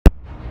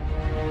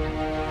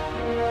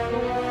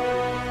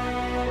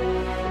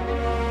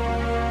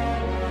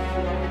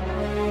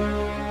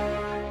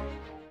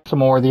some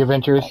more of the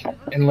adventures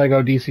in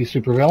LEGO DC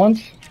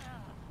Supervillains.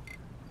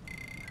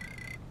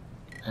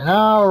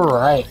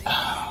 Alright.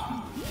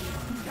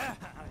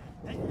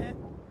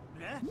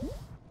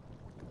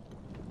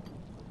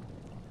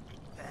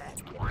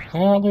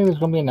 Apparently there's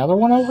going to be another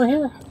one over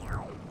here.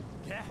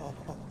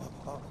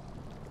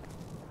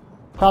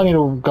 Probably need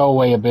to go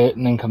away a bit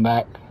and then come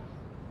back.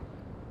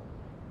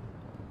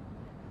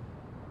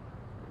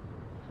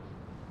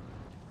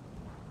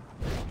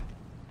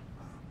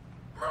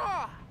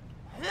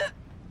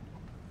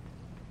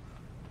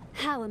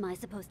 How am I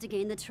supposed to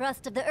gain the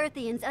trust of the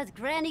Earthians as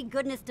Granny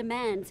Goodness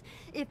demands,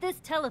 if this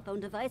telephone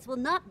device will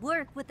not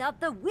work without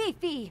the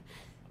Wi-Fi?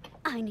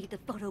 I need the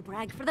photo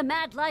brag for the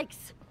mad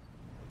likes.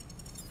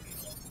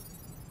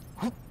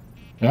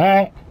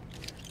 Alright.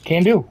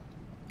 Can do.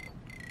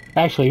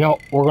 Actually, no,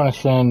 we're gonna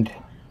send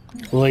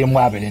William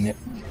Wabbit in it.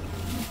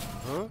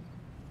 Huh?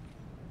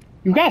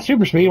 You've got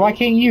super speed, why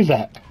can't you use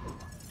that?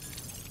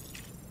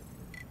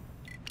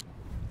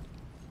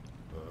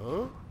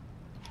 Huh?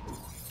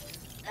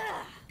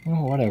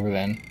 Oh, whatever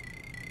then.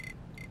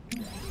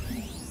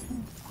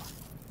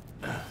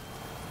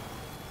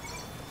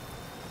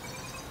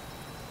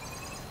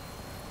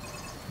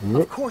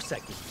 Of course I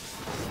can.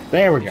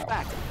 There we go. In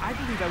fact, I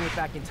believe I went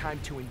back in time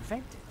to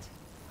invent it.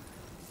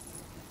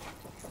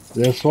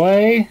 This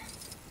way.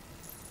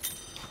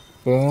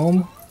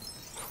 Boom.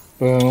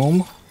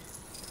 Boom.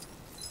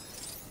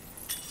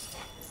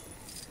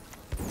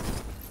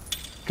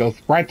 Goes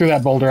right through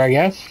that boulder, I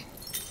guess.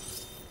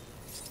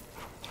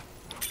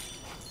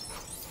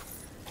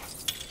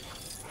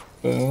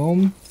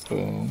 Boom.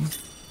 Boom.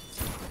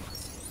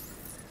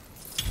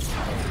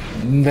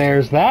 And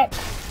there's that.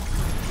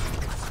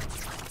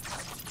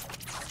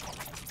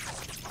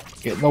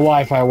 Getting the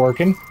Wi-Fi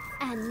working.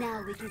 And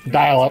now we can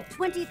Dial up.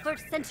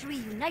 21st century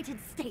United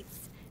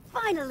States.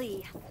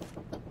 Finally!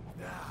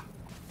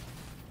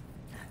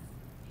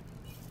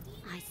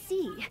 I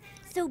see.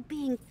 So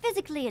being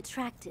physically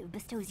attractive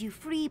bestows you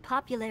free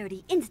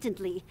popularity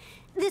instantly.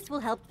 This will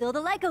help fill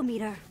the LEGO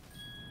meter.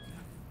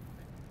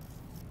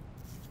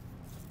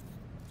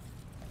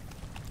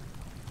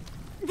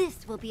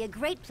 This will be a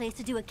great place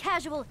to do a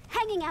casual,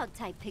 hanging out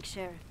type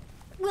picture.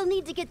 We'll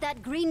need to get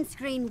that green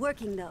screen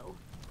working though.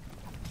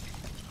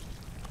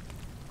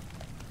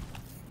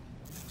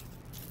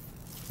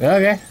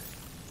 Okay.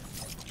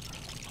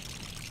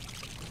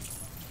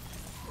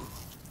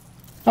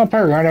 Oh,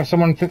 perfect. I'd have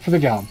someone fit for the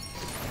job.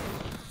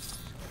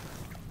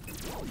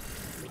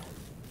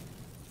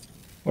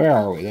 Where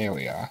are we? There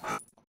we are.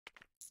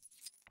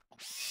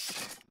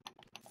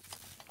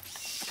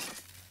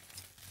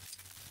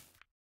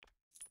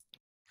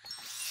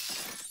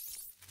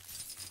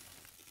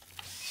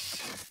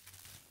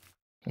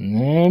 And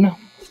then...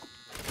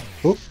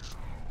 Oop.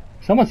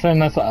 Someone's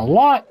sending us a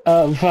lot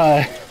of,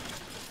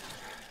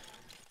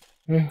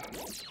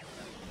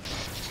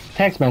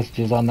 text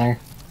messages on there.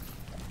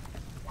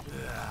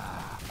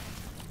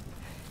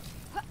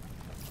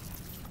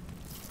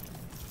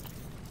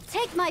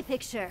 Take my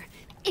picture.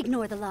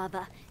 Ignore the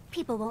lava.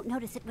 People won't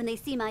notice it when they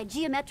see my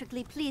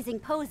geometrically pleasing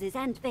poses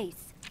and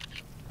face.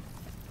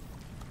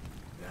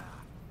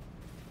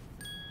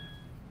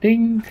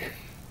 Ding.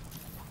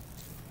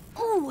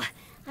 Ooh,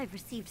 I've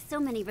received so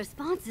many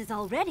responses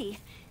already.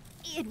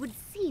 It would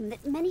seem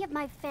that many of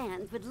my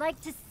fans would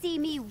like to see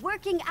me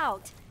working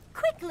out.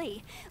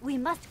 Quickly! We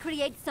must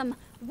create some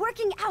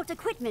working out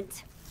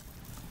equipment.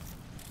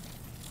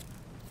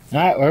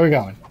 Alright, where are we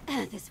going?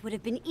 This would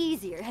have been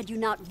easier had you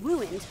not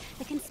ruined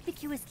the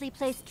conspicuously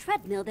placed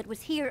treadmill that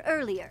was here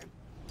earlier.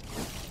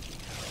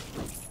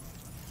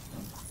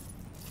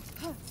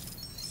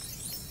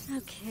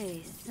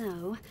 Okay,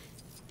 so...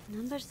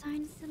 number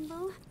sign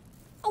symbol?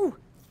 Oh!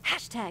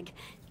 Hashtag!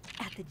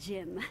 At the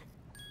gym.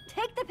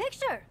 Take the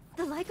picture!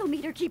 The LEGO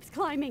meter keeps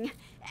climbing.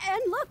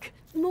 And look!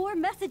 More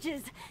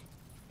messages!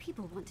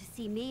 People want to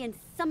see me and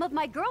some of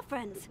my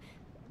girlfriends.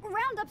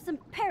 Round up some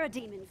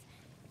parademons.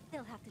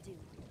 They'll have to do.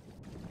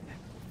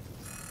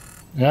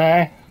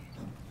 Alright.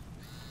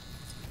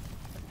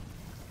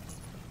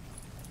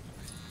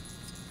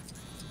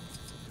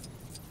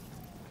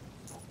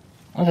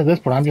 At this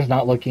point, I'm just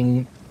not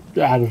looking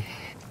out of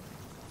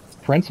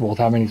principle with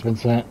how many's been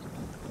sent.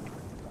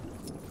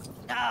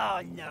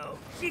 Oh no,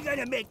 she's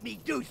gonna make me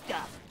do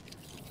stuff.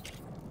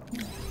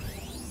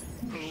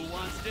 Who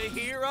wants to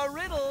hear a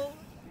riddle?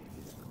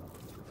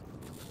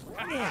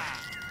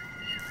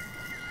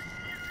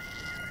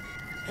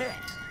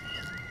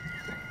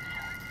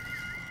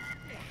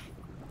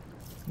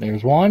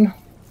 There's one.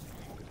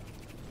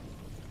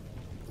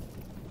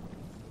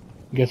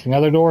 Guess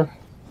another door.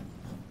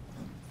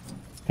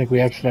 Think we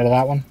exited out of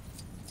that one.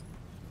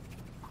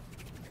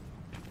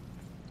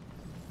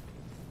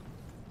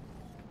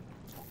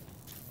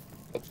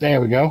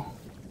 There we go.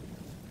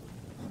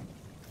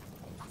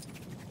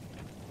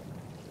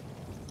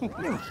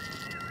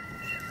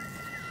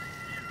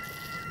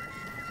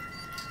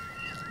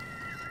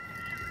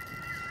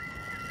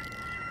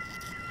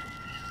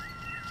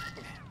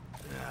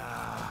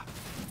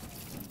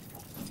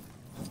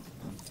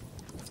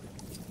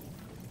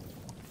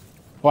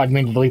 Oh, I didn't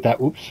mean to delete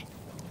that. Oops.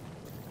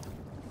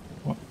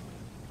 What?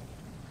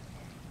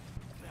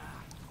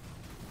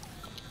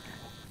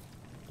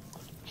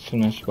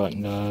 Soon as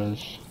button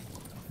does.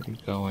 Where are you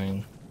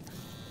going?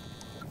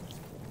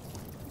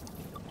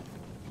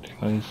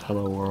 Please,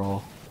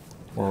 hello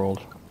world.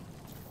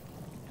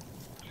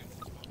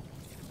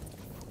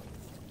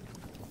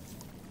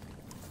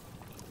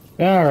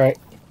 All right.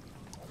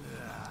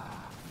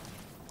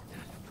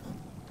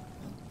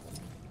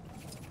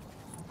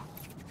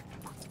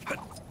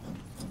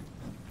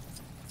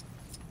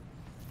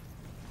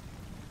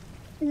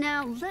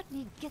 Now let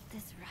me get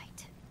this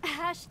right.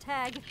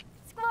 Hashtag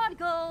squad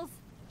goals.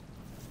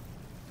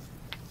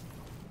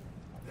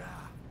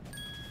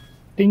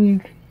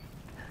 Ding.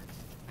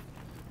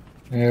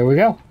 There we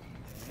go.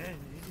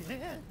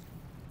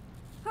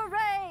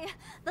 Hooray!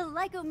 The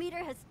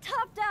Lycometer has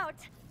topped out.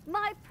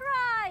 My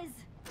prize!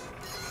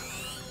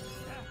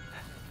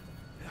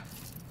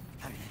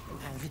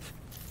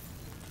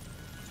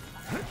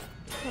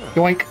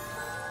 Yoink.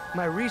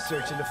 My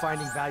research into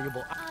finding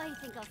valuable... I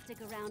think I'll stick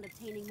around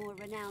obtaining more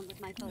renown with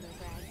my photo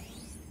brag.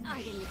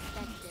 I didn't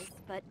expect this,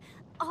 but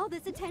all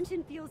this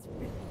attention feels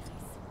really nice.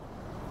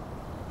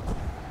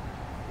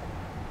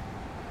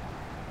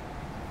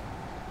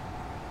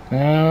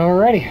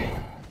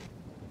 Alrighty.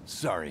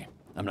 Sorry,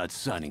 I'm not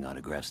signing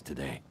autographs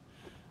today.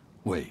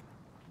 Wait,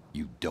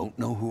 you don't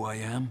know who I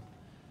am?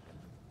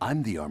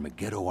 I'm the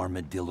Armageddon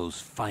Armadillo's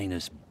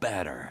finest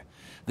batter.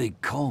 They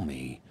call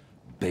me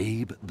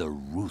Babe the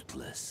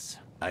Ruthless.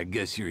 I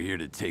guess you're here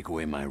to take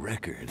away my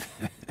record.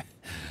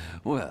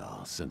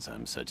 Well, since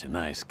I'm such a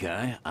nice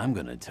guy, I'm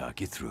gonna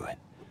talk you through it.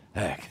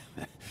 Heck,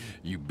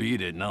 you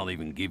beat it and I'll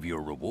even give you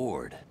a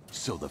reward.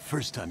 So the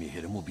first time you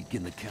hit him, we'll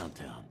begin the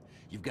countdown.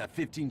 You've got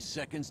 15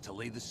 seconds to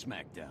lay the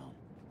smackdown.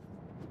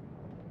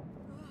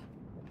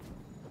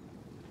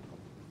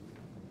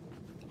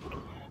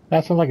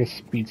 That sounds like a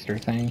speedster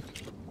thing.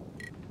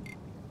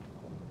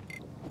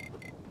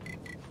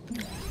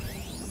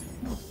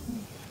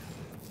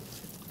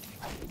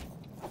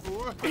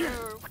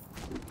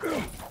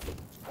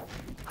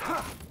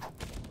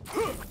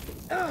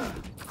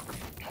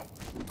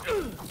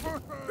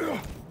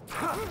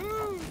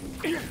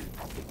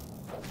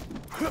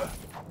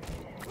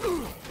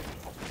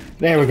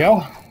 There we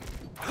go.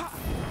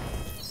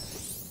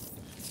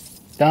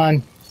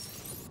 Done.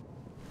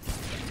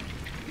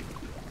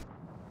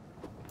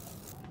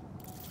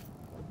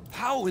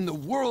 How in the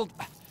world?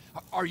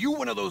 Are you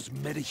one of those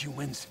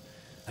metahumans?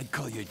 I'd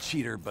call you a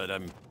cheater, but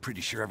I'm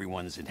pretty sure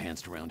everyone's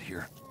enhanced around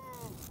here.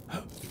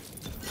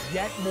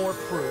 Yet more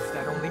proof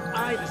that only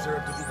I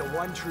deserve to be the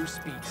one true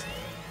speedster.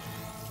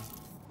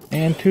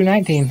 And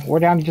 219. We're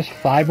down to just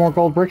 5 more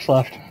gold bricks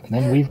left, and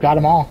then we've got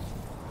them all.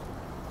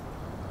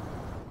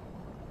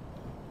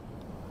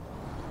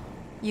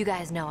 You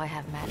guys know I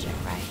have magic,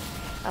 right?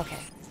 Okay,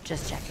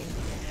 just checking.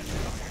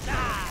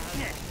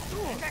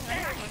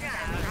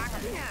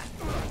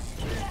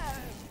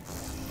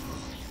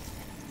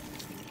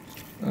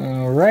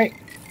 Alright.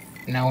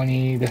 Now we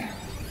need to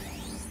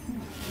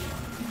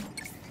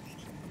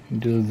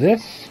do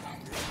this.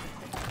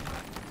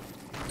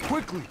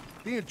 Quickly!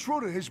 The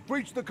intruder has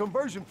breached the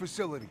conversion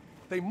facility.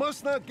 They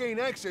must not gain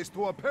access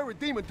to our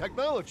parademon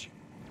technology.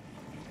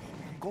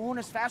 I'm going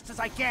as fast as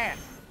I can.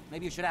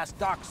 Maybe you should ask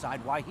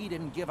Darkseid why he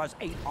didn't give us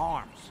 8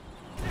 arms.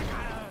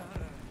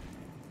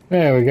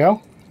 There we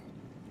go.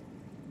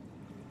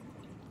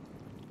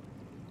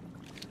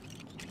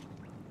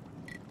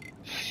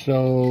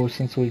 So,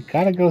 since we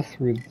gotta go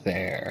through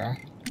there...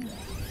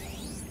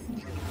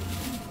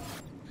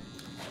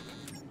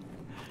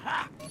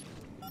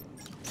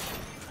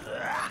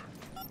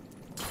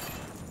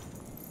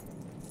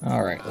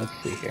 Alright, let's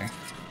see here.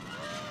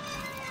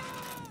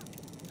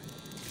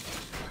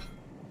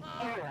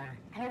 Error.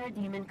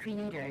 Parademon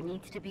Creator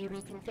needs to be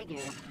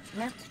reconfigured.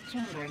 Left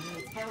chamber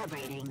needs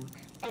calibrating.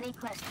 Any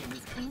questions,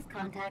 please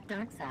contact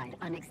Darkseid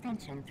on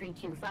extension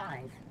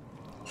 325.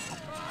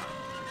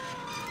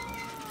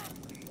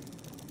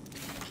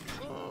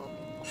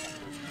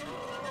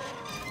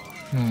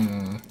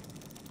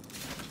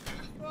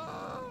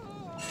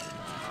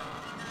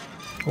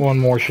 One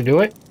more should do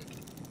it.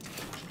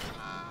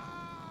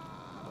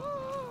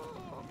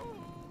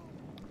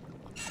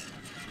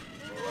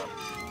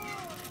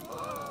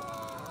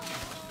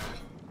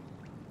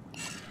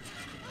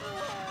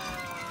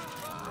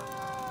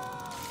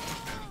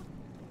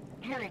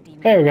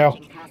 There we go.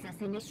 Process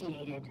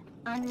initiated.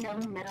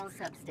 Unknown metal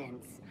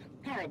substance.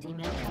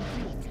 Parademon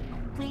complete.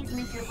 Please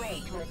make your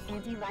way towards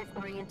anti-life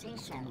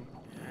orientation.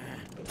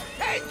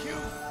 Thank you!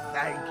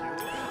 Thank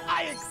you!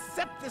 I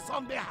accept this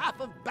on behalf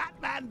of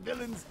Batman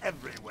villains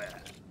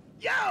everywhere.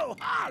 Yo,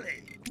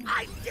 Harley!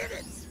 I did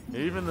it!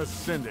 Even the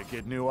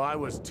Syndicate knew I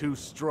was too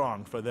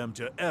strong for them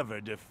to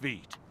ever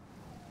defeat.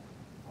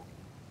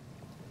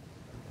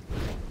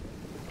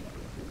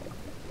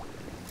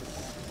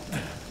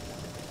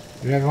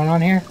 You have everyone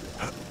on here?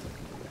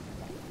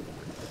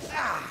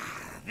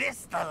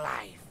 This the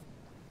life.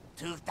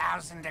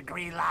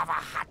 2,000-degree lava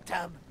hot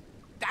tub.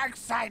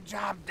 Darkseid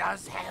job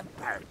does have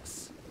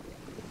perks.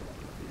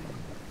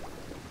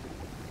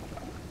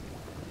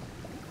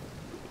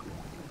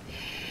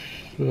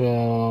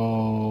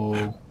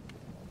 So...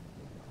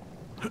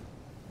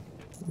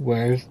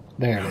 Where's...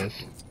 There it is.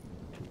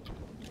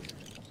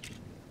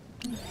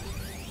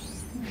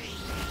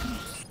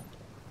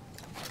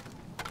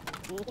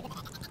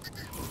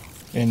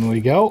 In we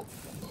go.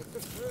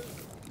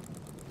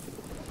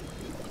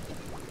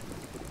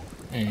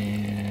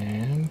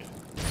 And...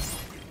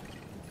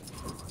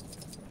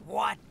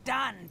 What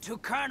done to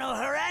Colonel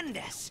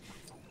Horrendous?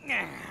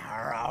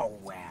 Oh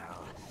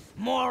well,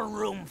 more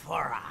room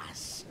for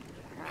us.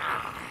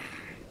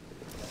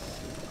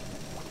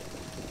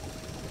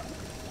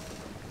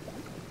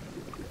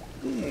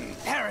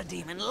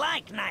 Parademon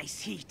like nice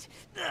heat.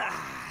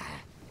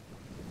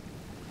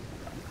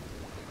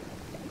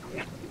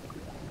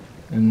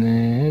 And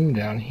then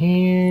down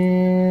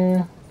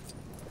here...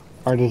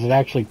 Or does it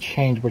actually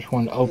change which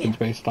one opens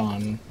based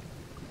on...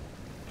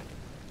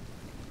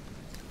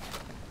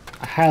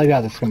 I highly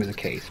doubt this is going to be the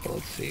case, but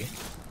let's see.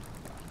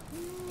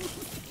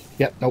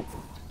 Yep, nope.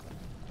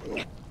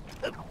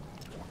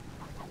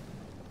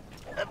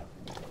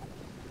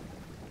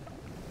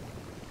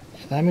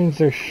 So that means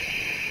there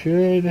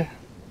should...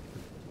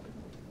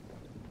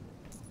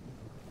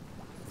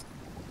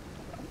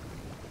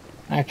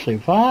 Actually,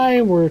 if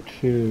I were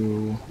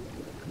to...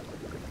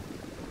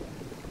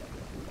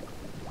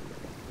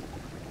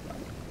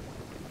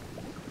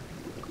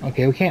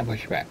 Okay, we can't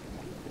push back.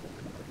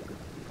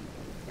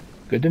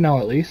 Good to know,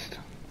 at least.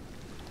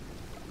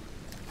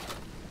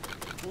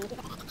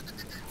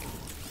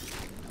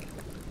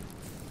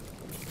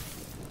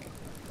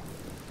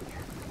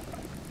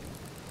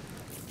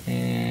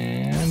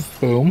 And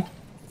boom.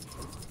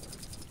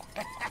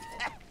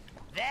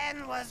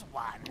 Then was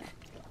one.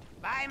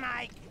 Bye,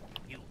 Mike.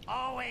 You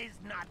always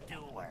not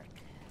do work.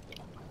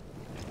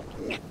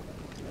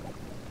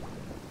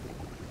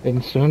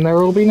 And soon there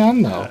will be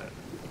none, though.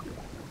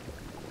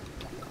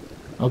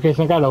 Okay,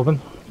 so I got it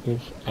open.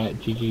 It's at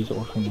GG's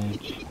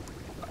Orphanage.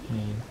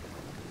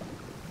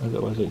 And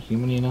was it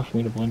human enough for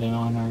me to blend in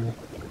on her? Know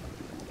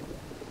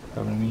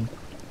what I mean?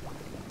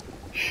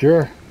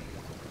 Sure.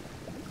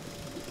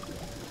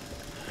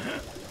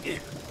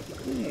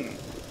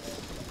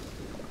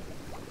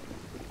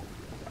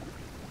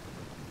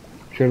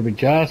 Sure to be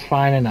just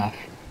fine enough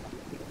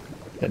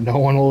that no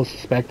one will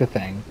suspect a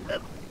thing.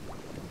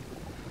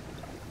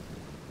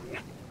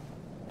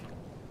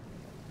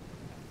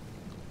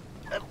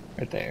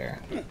 Right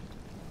there.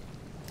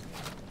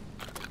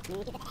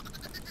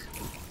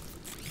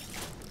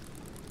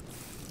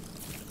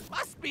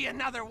 Must be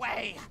another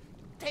way.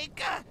 Take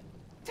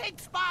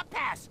Spa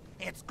Pass.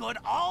 It's good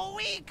all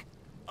week.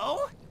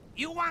 Oh,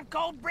 you want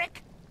gold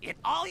brick? It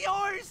all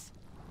yours?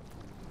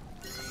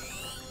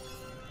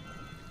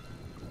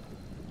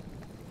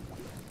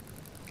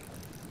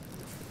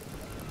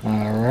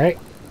 Alright.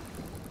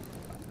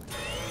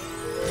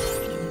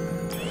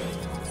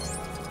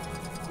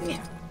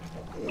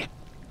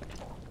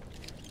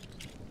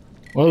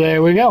 Well,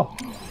 there we go.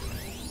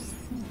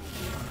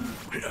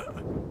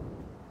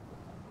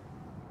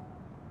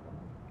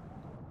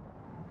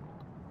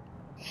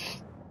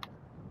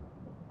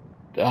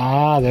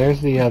 Ah, there's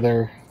the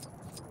other.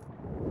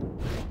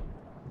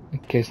 In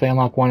case they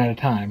unlock one at a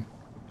time.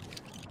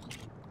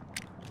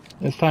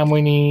 This time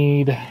we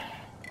need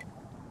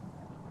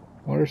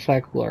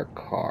motorcycle or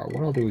car.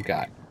 What else do we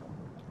got?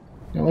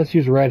 Now let's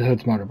use Red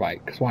Hood's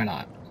motorbike, because why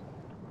not?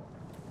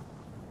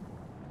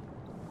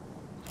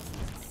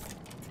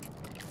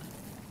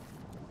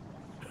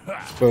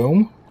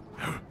 Boom.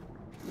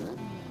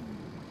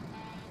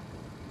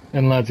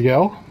 And let's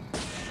go.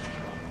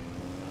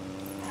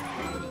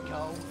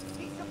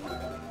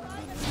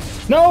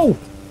 No!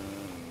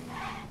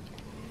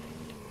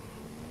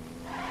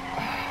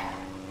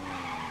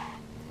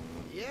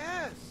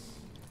 Yes.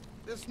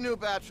 This new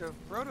batch of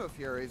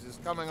Proto-Furies is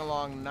coming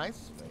along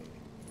nicely.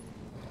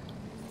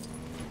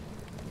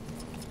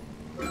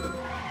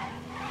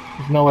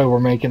 There's no way we're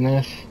making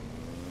this.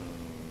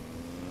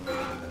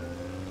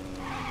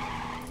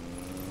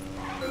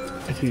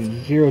 I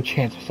see zero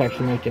chance of us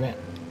actually making it.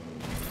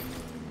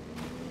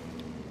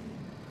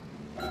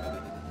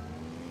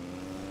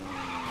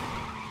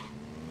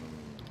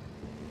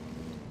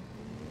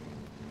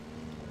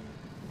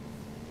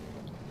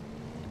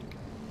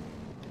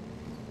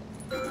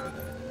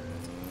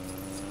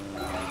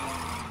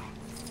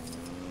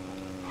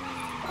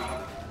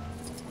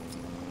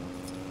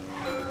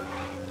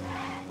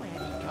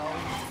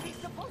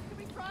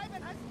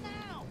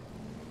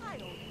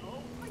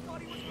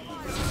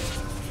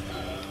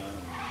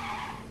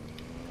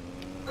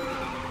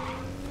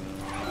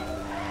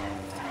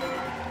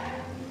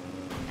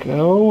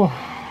 Go.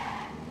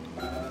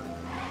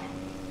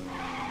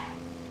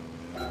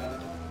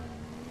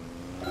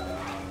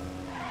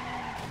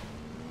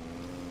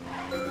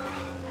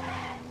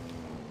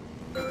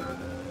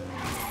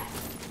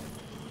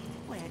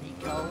 Where'd he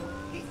go?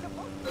 He's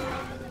supposed to be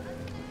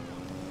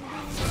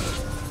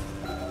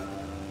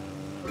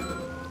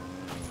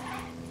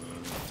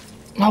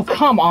Oh,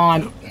 come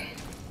on.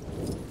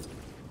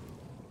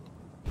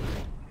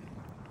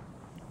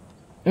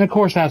 And of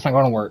course that's not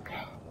going to work.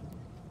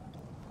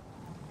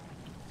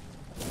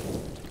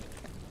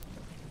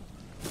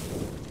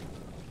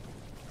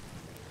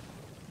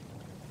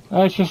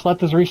 Let's just let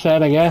this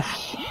reset, I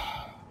guess.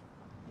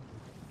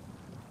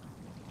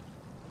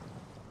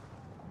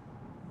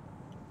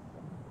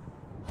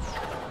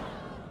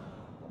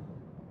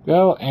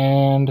 Go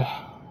and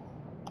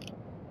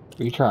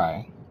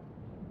retry.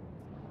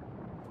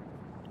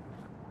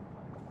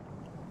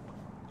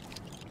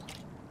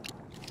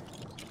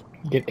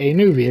 Get a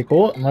new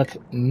vehicle, and let's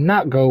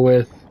not go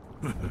with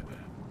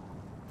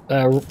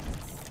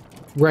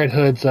Red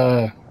Hood's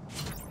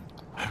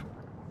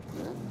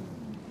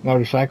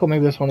motorcycle.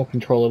 Maybe this one will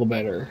control a little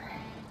better.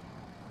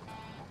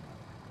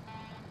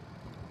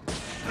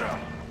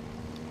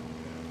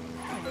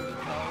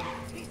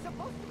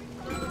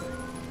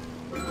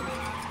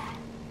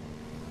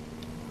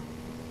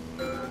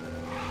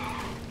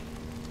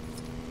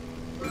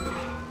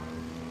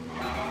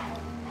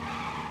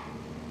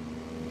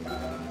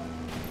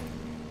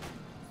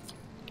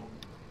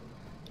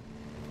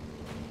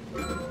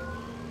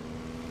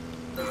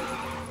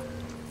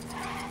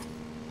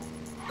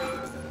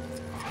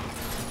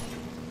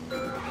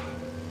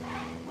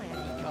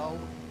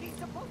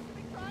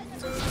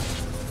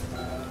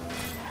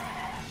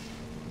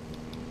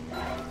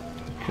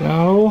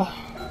 Go.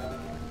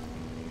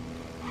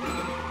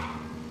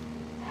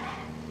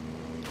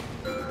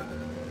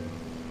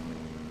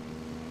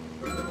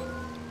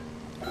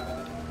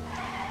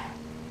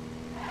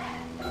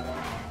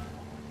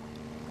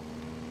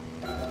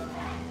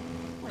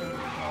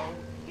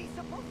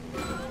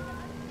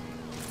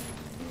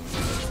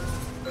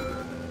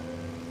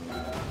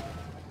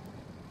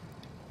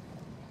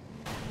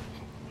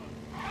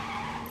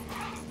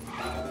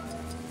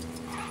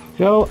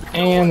 Go,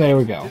 and there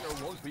we go.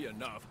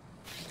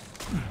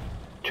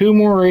 2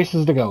 more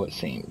races to go, it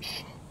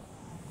seems.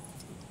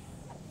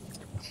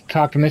 Let's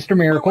talk to Mr.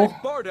 Miracle. My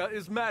wife Barda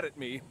is mad at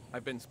me.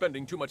 I've been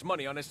spending too much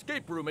money on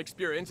escape room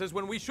experiences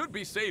when we should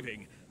be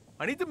saving.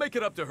 I need to make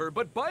it up to her,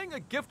 but buying a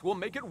gift will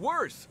make it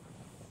worse.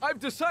 I've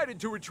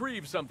decided to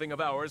retrieve something of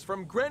ours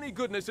from Granny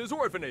Goodness's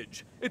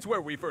orphanage. It's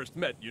where we first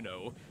met, you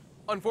know.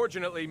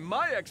 Unfortunately,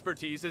 my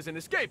expertise is in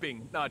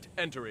escaping, not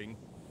entering.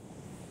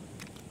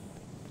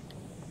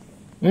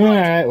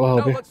 Alright, well...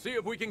 Now let's see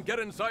if we can get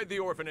inside the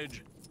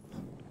orphanage.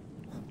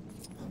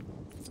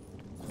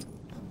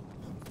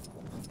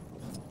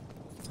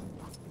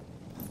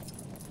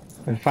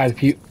 And fight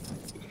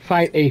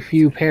a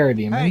few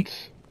parademons. Hey,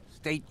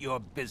 state your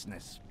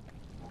business.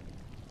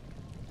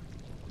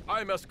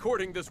 I'm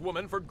escorting this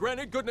woman for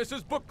Granny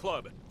Goodness's book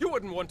club. You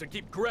wouldn't want to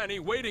keep Granny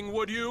waiting,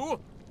 would you?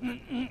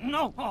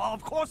 No,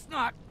 of course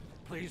not.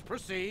 Please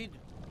proceed.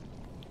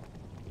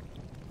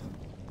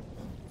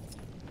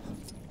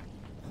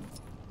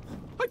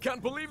 I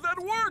can't believe that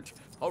worked!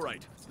 All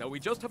right, now we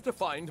just have to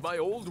find my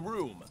old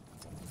room.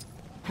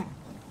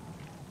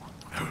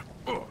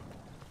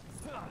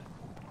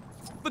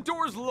 The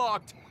door's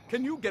locked.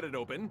 Can you get it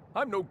open?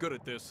 I'm no good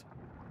at this.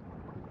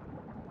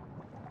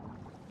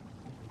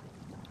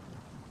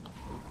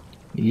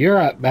 You're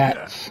up,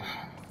 Bats.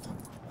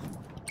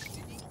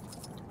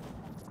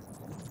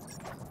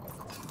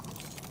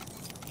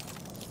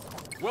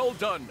 Well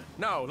done.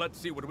 Now let's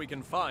see what we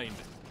can find.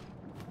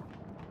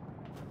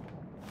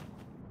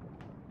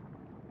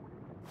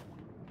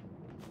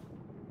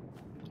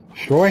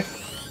 Troy?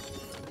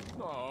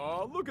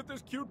 Aw, look at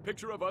this cute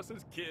picture of us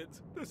as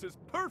kids. This is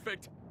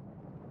perfect.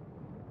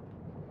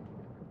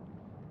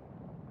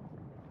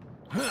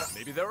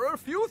 Maybe there are a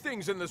few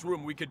things in this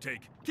room we could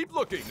take. Keep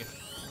looking.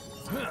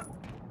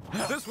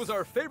 This was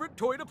our favorite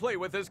toy to play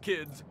with as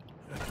kids.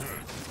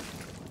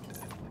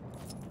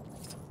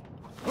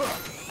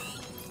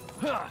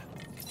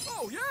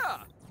 Oh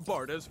yeah!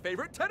 Barda's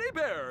favorite teddy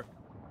bear.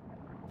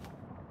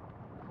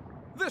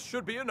 This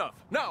should be enough.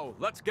 Now,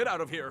 let's get out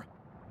of here.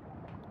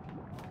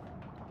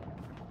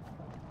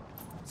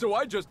 So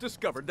I just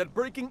discovered that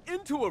breaking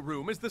into a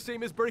room is the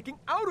same as breaking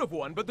out of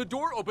one, but the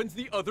door opens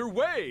the other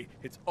way.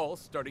 It's all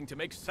starting to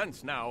make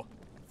sense now.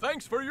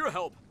 Thanks for your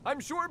help. I'm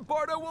sure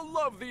Barda will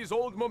love these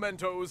old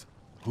mementos.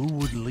 Who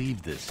would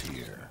leave this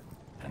here?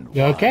 And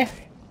why? Okay.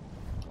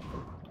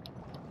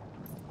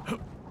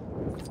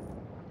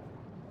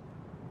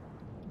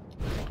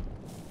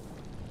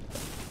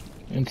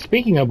 And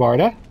speaking of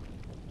Barda...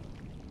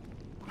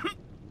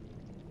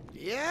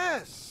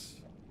 Yes!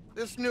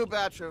 This new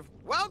batch of...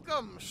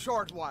 Welcome,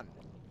 Short One!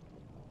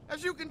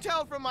 As you can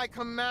tell from my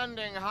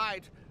commanding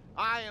height,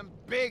 I am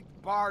Big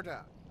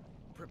Barda.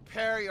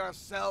 Prepare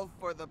yourself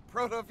for the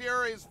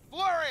Proto-Fury's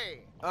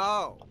flurry!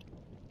 Oh,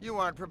 you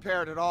aren't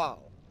prepared at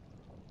all.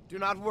 Do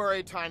not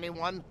worry, Tiny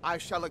One, I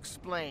shall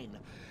explain.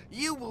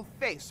 You will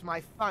face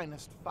my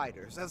finest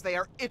fighters as they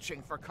are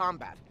itching for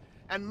combat,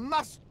 and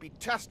must be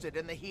tested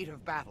in the heat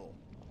of battle.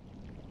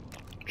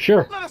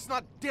 Sure. Let us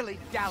not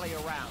dilly-dally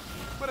around.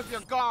 Put up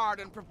your guard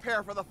and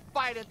prepare for the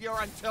fight of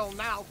your until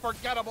now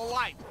forgettable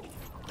life.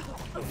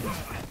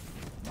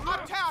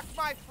 Attack,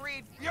 my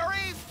freed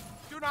furies!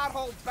 Do not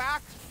hold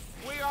back.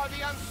 We are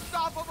the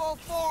unstoppable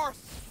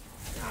force.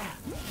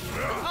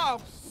 Oh,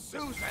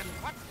 Susan,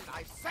 what did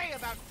I say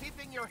about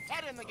keeping your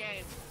head in the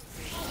game?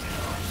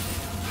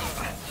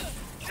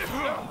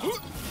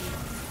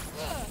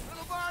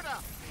 Little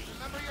Barda,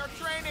 remember your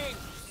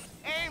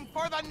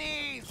for the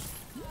knees!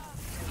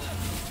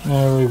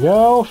 There we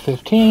go.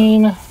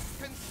 15.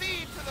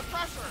 Concede to the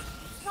pressure!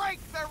 Break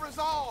their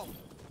resolve!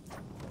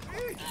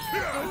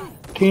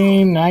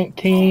 18,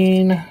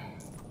 19.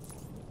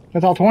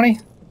 That's all 20?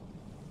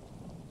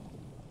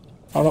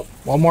 Oh, no.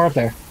 One more up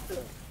there.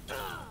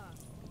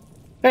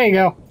 There you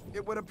go.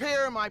 It would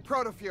appear my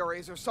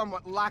Proto-Furies are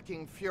somewhat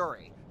lacking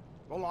fury,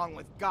 along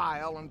with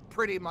guile and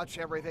pretty much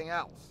everything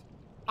else.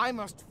 I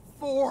must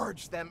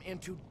forge them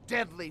into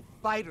deadly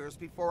fighters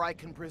before I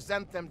can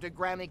present them to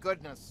Granny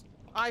Goodness.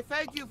 I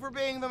thank you for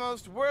being the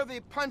most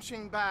worthy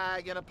punching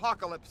bag in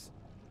Apocalypse.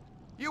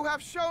 You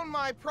have shown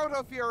my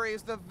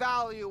Proto-Furies the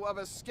value of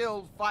a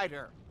skilled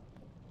fighter.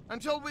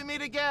 Until we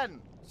meet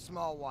again,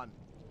 small one.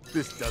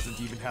 This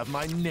doesn't even have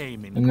my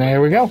name in it. And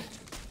there we go.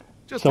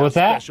 Just So how with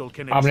that, special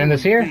can it I'm going to end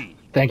this truly here. be?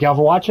 Thank y'all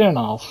for watching, and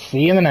I'll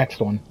see you in the next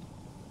one.